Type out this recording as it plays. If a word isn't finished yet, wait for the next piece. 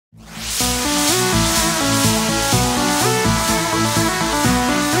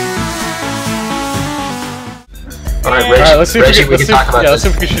Alright, let's see if Reggie, we can talk about let's see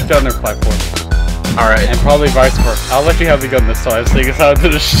this. if we can shoot down their platform. Alright. And probably vice versa. I'll let you have the gun this time, seeing as how I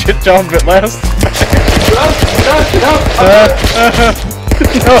did a shit job of it last. No!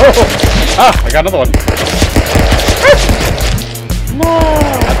 Ah, I got another one. No!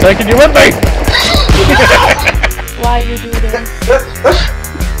 I'm taking you with me! Why you do this?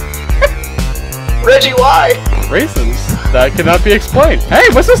 Reggie, why? Reasons that cannot be explained. Hey,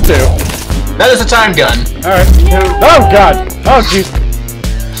 what's this do? That is a time gun. Alright. Oh god! Oh jeez!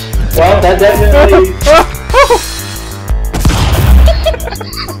 Well, that definitely...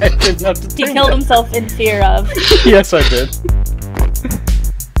 I didn't have to He think killed that. himself in fear of. Yes, I did.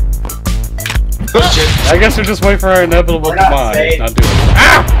 Oh shit. I guess we're just waiting for our inevitable We're not demise. safe. Not doing it.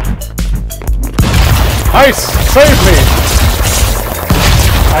 Ah! Ice! Save me!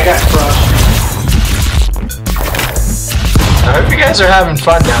 I got crushed. I hope you guys are having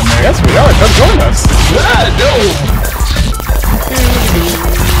fun down there. Yes, we are. Come join us. Ah, no!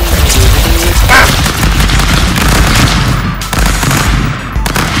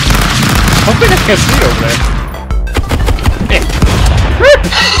 I think I can see over there.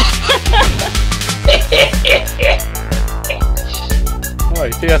 Oh,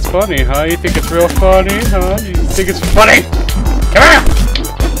 you think that's funny, huh? You think it's real funny, huh? You think it's funny? Come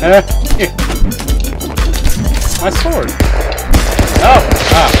here! Here. My sword. Oh!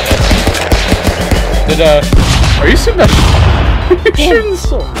 Ah. Did, are you shooting that? Shooting the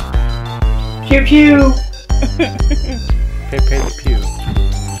sword. Pew pew! Pay the pew.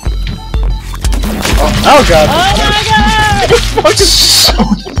 Oh god! Oh my god!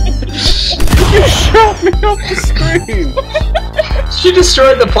 You shot me off the screen! She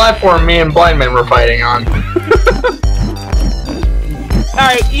destroyed the platform me and Blindman were fighting on.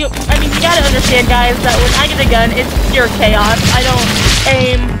 Alright, I mean, you gotta understand, guys, that when I get a gun, it's pure chaos. I don't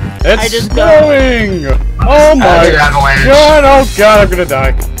aim, I It's just go. snowing! Oh my Another avalanche. god, oh god, I'm gonna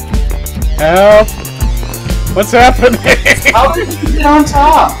die. Help! What's happening? How did you get on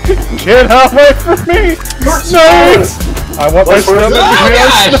top? Get away from me! Snakes! I want my Wait, where's stomach the- to Oh, be a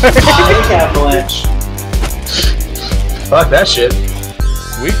God. snake! Snake avalanche. Fuck that shit.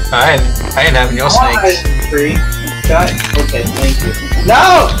 Sweet. I ain't having no snakes. Tree. Got it. Okay, thank you.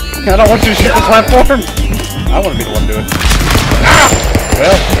 No! I don't want you to shoot the platform! I want to be the one doing it. Ah!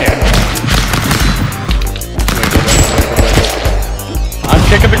 Well, yeah. Wait. I'm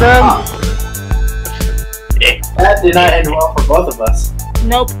kicking the ground! That did not end well for both of us.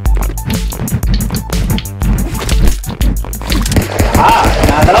 Nope. Ah,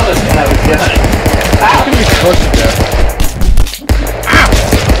 now none of us can have a gun. How can you push it there?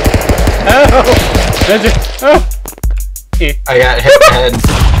 Ow! Oh! Did you? Oh! I got hit in the head.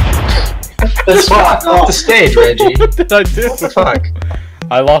 That's Fuck off the stage, Reggie. What did I do? What the fuck?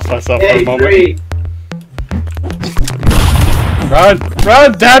 I lost myself for Hey, a moment. 3. Run!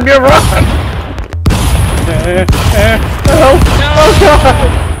 Run! Damn you, run! Oh! Oh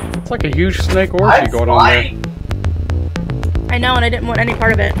god! It's like a huge snake orgy I'm going flying. I know, and I didn't want any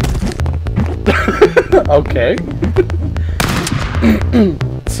part of it. on there. Okay.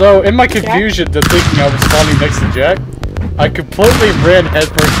 So, in my confusion to thinking I was spawning next to Jack, I completely ran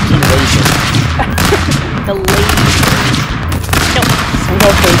headfirst into the laser. The lazy. No.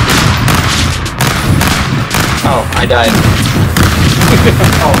 Without thinking. Oh, I died.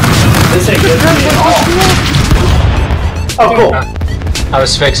 Oh, this ain't good for me at all. Oh, cool. I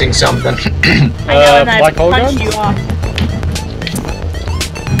was fixing something. I know, and I black hole punched guns? you off.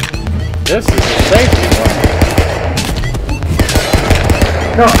 This is a safety one.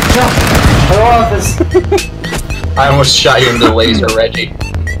 No, no. I don't want this. I almost shot you into the laser, Reggie.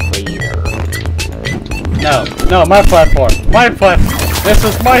 No, no, my platform. My platform. This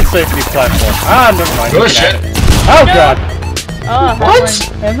is my safety platform. Ah, never mind. Oh, you can shit. have it. Oh No. god! Oh,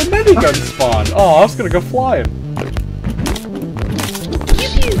 What? And the minigun spawned. Oh, I was gonna go flying.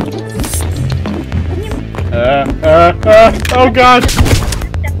 Oh god!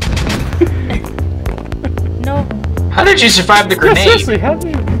 No. How did you survive the Yeah, grenade? seriously, how do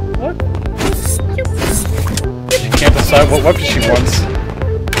you... What? She can't decide what weapon she wants.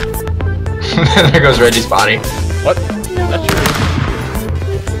 There goes Reggie's body. What? That's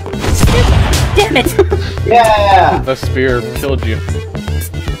Damn it! Yeah. The spear killed you.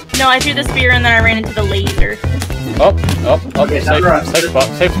 No, I threw the spear and then I ran into the laser. Oh, Okay, safe, now run. safe spot,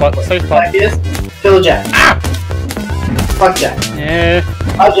 safe spot, safe spot. Like this. Kill Jack. Ah! Fuck Jack. Yeah,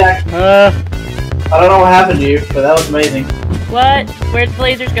 Hi, Jack. uh, I don't know what happened to you, but that was amazing. What? Where'd the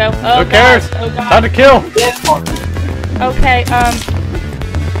lasers go? Oh, who cares? God. Oh, Time God. to kill! Yeah. We Okay, just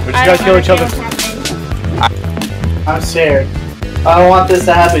I gotta don't kill each other. understand what's happening. I'm scared. I don't want this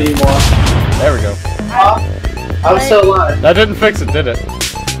to happen anymore. There we go. I'm still alive. That didn't fix it, did it?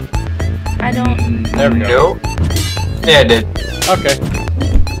 I don't. There we go. Nope. Yeah, it did. Okay.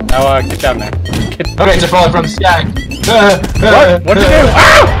 Now, get down there. Okay, it's falling from the sky. What? What'd you do?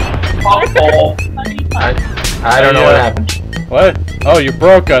 Ah! Oh, I don't know what happened. What? Oh, you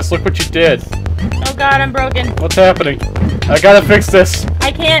broke us. Look what you did. Oh god, I'm broken. What's happening? I gotta fix this.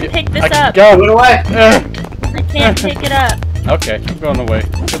 I can't pick this I up. Go. put it away. I can't pick it up. Okay, I'm going away.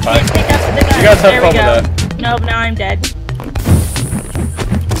 Goodbye. Can't pick up the gun. You guys have There fun we go. with that. Nope, now I'm dead.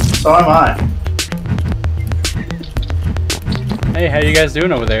 So am I. Hey, how you guys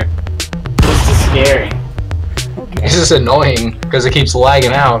doing over there? This is scary. This is annoying because it keeps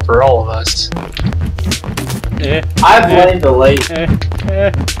lagging out for all of us. I blame the late.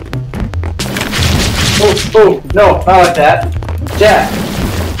 Oh, no, not like that. Jack.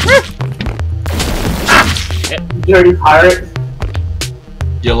 Dirty pirate.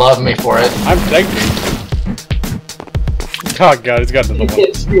 You love me for it. I'm thinking. Oh god, he's got another one.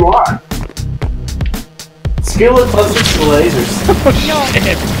 Yes, you are. Skill it closer to the lasers. Oh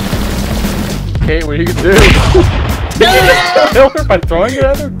shit! Kate, what are you gonna do? Kill her by throwing it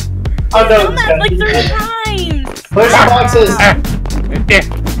at her? Oh no, Done that like 3 times! where's the boxes?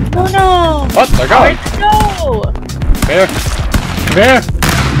 No, no! What? They're going! No! Come here! Come here!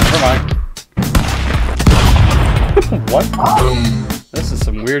 Never mind. What? Boom. This is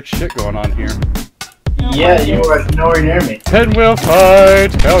some weird shit going on here. Yeah, you were nowhere near me. Pinwheel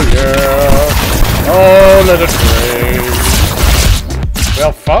fight! Hell yeah! Oh, let it rain!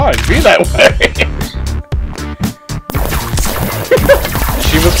 Well, fine, be that way!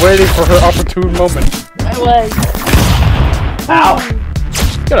 She was waiting for her opportune moment. I was. Ow.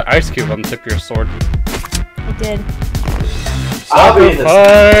 Got an ice cube on the tip of your sword. I did. I'll be in this.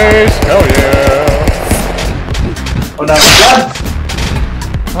 Sacrifice! Hell yeah! Oh no, God.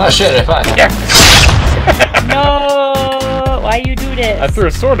 Oh shit, if I... No! Why you do this? I threw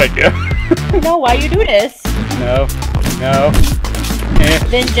a sword at you. No, why you do this? No. No. Eh.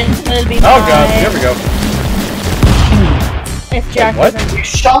 Vengeance will be Oh mine. god, here we go. If Jack What? doesn't You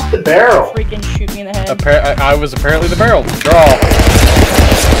shot the barrel. freaking shoot me in the head. I was apparently the barrel. Draw.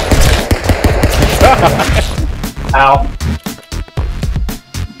 Ow.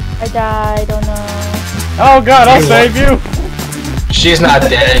 I died, oh no. Oh god, I'll save you! She's not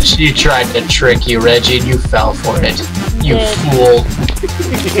dead. She tried to trick you, Reggie, and you fell for it. You Did. fool.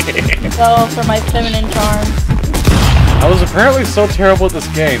 Go for my feminine charms. I was apparently so terrible at this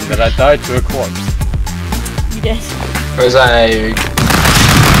game that I died to a corpse. You did. Was I...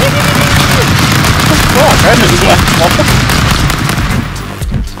 Fuck, I just left.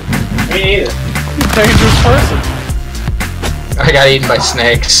 Me neither. Dangerous person. I got eaten by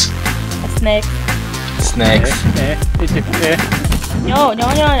snakes. A snake. Snakes. No, no,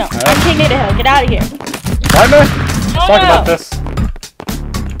 no, no. I'm King Nidahill. Get out of here. Blindman? No, Let's talk no. about this.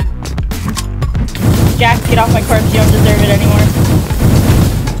 Jack, get off my corpse. You don't deserve it anymore.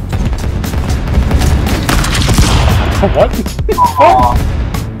 What? Aw.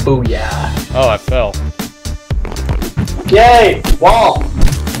 Booyah. Oh, I fell. Yay! Wall!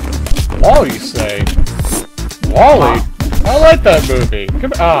 Wall, you say? Wally? I like that movie.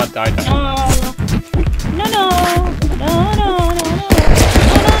 Come ah, die. No. No, no. No, no, no, no.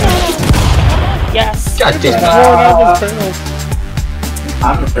 No, no, no. Yes. God damn it.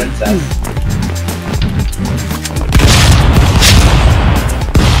 I'm a princess.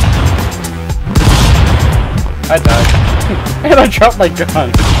 I died. And I dropped my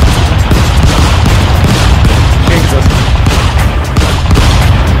gun. Jesus.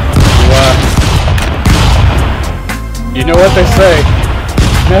 You know what they say.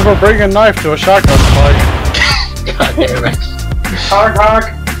 Never bring a knife to a shotgun fight. God damn it. Honk, honk.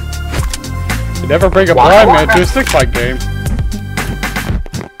 You never bring a blind man to a stick fight game.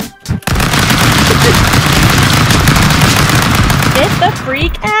 Get the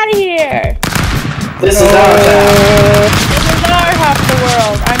freak out of here. This is our town. This is our half the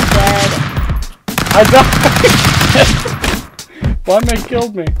world. I'm dead. I died. Blind man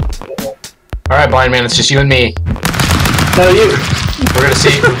killed me. Alright, blind man, it's just you and me. No, you. We're gonna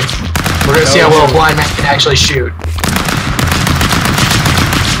see. We're gonna see how well a blind man can actually shoot.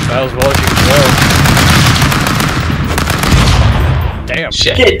 That was well as you can go. Damn.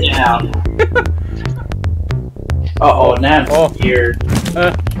 Shit. Get down. Uh-oh, now I'm here.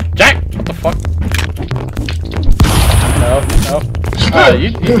 Jack! What the fuck? No, no.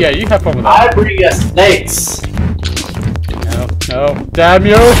 Yeah, you have fun with that. I bring us snakes. No, no. Damn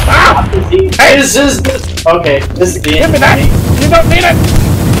you! Ah! Hey, this is okay. This is the Give end me of that! me. You don't need it!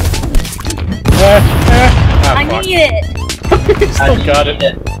 I fuck. need it. You still got it.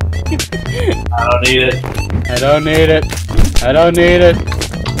 I don't need it. I don't need it. I don't need it.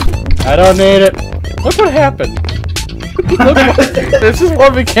 I don't need it. Look what happened. Look what, this is why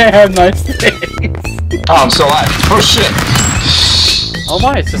we can't have nice things. Oh, I'm still alive. Oh shit. Oh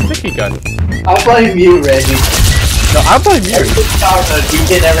my, it's a sticky gun. I'll blame you, Reggie. No, I blame you. You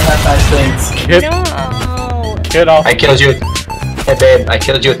can never have nice things. Get, No. get off. I killed you. Hey babe, I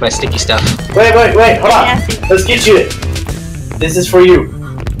killed you with my sticky stuff. Wait, hold on. Nasty. Let's get you it. This is for you.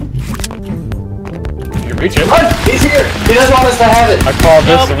 You reach it. Run! He's here! He doesn't want us to have it. I call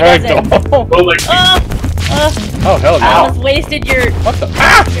this Nope, a he ragdoll. Oh my Oh hell no. I almost wasted your. What the?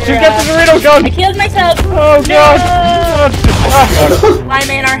 Ah! She Your, got the Dorito gun! I killed myself. Oh god!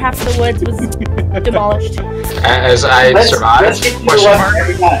 Blindman, our half the woods was demolished. As I survived. Let's get you Question one mark.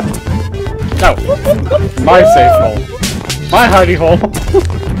 every time. No. My safe hole. My hidey hole.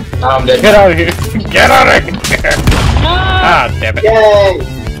 I'm dead. Get out of here. Get out of here. No. Ah, damn it. Yay!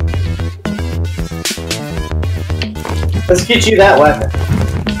 Let's get you that weapon.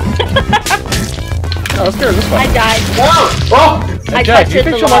 No, let's go this I way. died. Oh! I Hey, Jack, touched you it,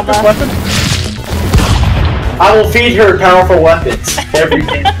 think the she'll like this lava. weapon? I will feed her powerful weapons every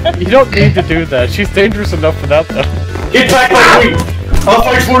day. You don't need to do that. She's dangerous enough without them. Get back my queen! I'll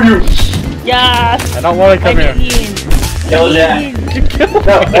fight for you! Yes. I don't want to come here. Mean. Kill Jack. You killed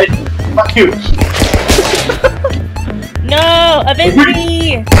No, me. fuck you. No, avenge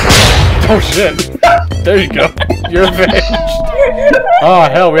me. Oh shit. There you go. You're avenged. Oh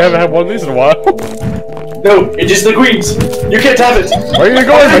hell, we haven't had one of these in a while. No, it's just the queens. You can't have it. Where are you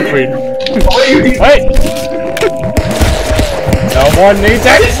going, my queen? What are you doing? Wait! No one needs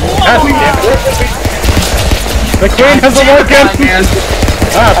it! God damn it. The queen has awoken!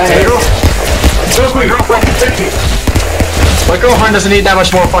 Ah, damn. Go queen, My girlfriend doesn't need that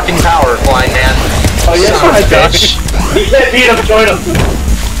much more fucking power, blind man. Oh yes, Son of a I did. bitch. He can't beat him, join him.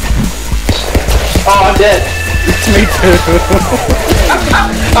 Oh, I'm dead. Me too.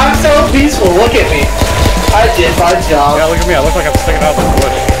 I'm so peaceful, look at me. I did my job. Yeah, look at me. I look like I'm sticking out of the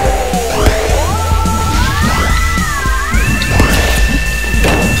bush.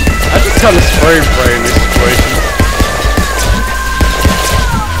 I just kind of spray in these situations.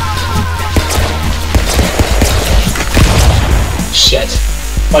 Shit.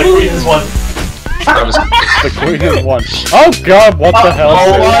 My queen is one. That was... The queen is one. Oh god, what the hell?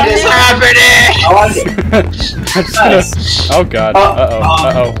 Oh, what is happening? I like it. Oh god.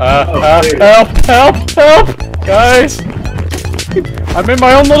 Oh, Help! Help! Help! Guys! I'm in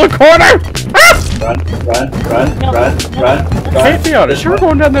my own little corner! Run. Hey Fiona, you were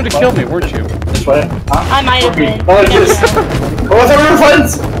going down there to kill me, weren't you? This way. Huh? I might have been. Oh, like You never this. know. Oh, what's our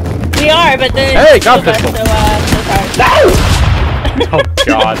friends? We are, but then. Hey, got so pistol. sorry. No! Oh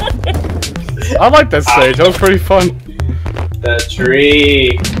god. I like that stage, that was pretty fun. The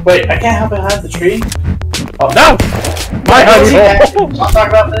tree. Wait, I can't help behind the tree? Oh, No! My hidey hole! I'll talk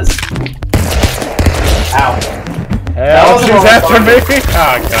about this. Ow. Hell, was she's wrong. after me!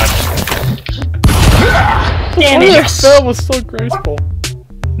 Oh god. Damn Oh, it. that spell was so graceful.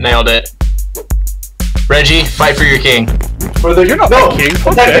 Nailed it. Reggie, fight for your king. For the You're not no, my king.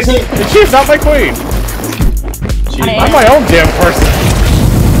 Fuck attack this. the king. She's not my queen. I'm my own damn person.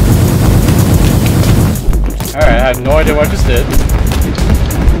 Alright, I have no idea what I just did.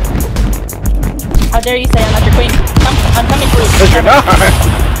 How dare you say I'm not your queen? I'm coming for you. Because you're not.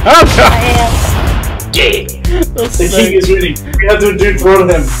 Oh I god. am. Yeah. The king is winning. We have to dethrone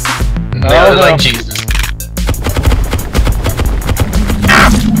him. Nailed it no. like Jesus.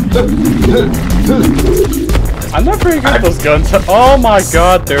 I'm not very good at those guns. Oh my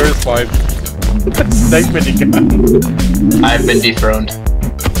god, there's my snake minigun. I've been dethroned.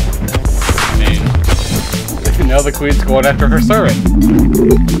 I mean, now the queen's going after her servant.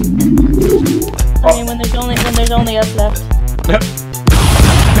 I mean, when there's only us left. No,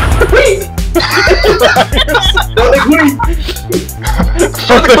 the queen.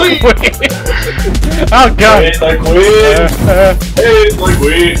 Oh god. It's the queen.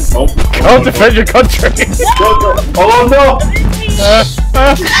 It's the queen. Go defend your country. Oh no.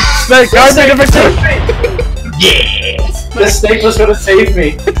 Snake, guard me to victory. Yeah. The snake was gonna save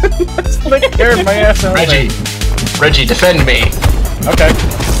me. Snake carried my ass out. Reggie, defend me. Okay.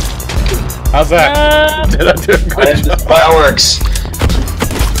 How's that? Did I do a good job? Fireworks.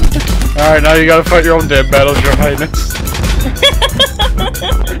 Alright, now you gotta fight your own dead battles, your highness.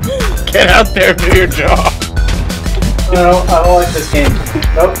 Get out there and do your job. No, I don't like this game.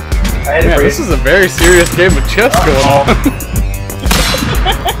 Nope. I had to Man, breathe. this is a very serious game of chess going on.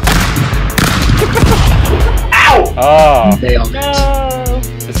 Ow! Ah, Nailed it. No.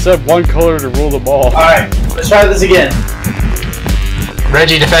 it said one color to rule them all. Alright, let's try this again.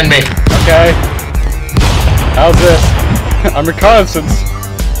 Reggie, defend me. Okay. How's this? I'm reconnaissance.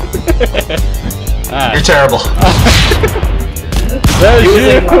 Ah. You're terrible. There's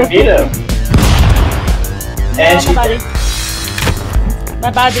Using you. Magneto. And she.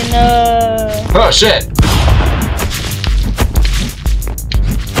 My body, no. Oh shit.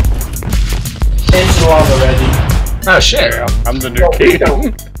 Into lava, Reggie. Oh shit. I'm the new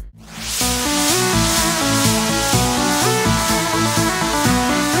king.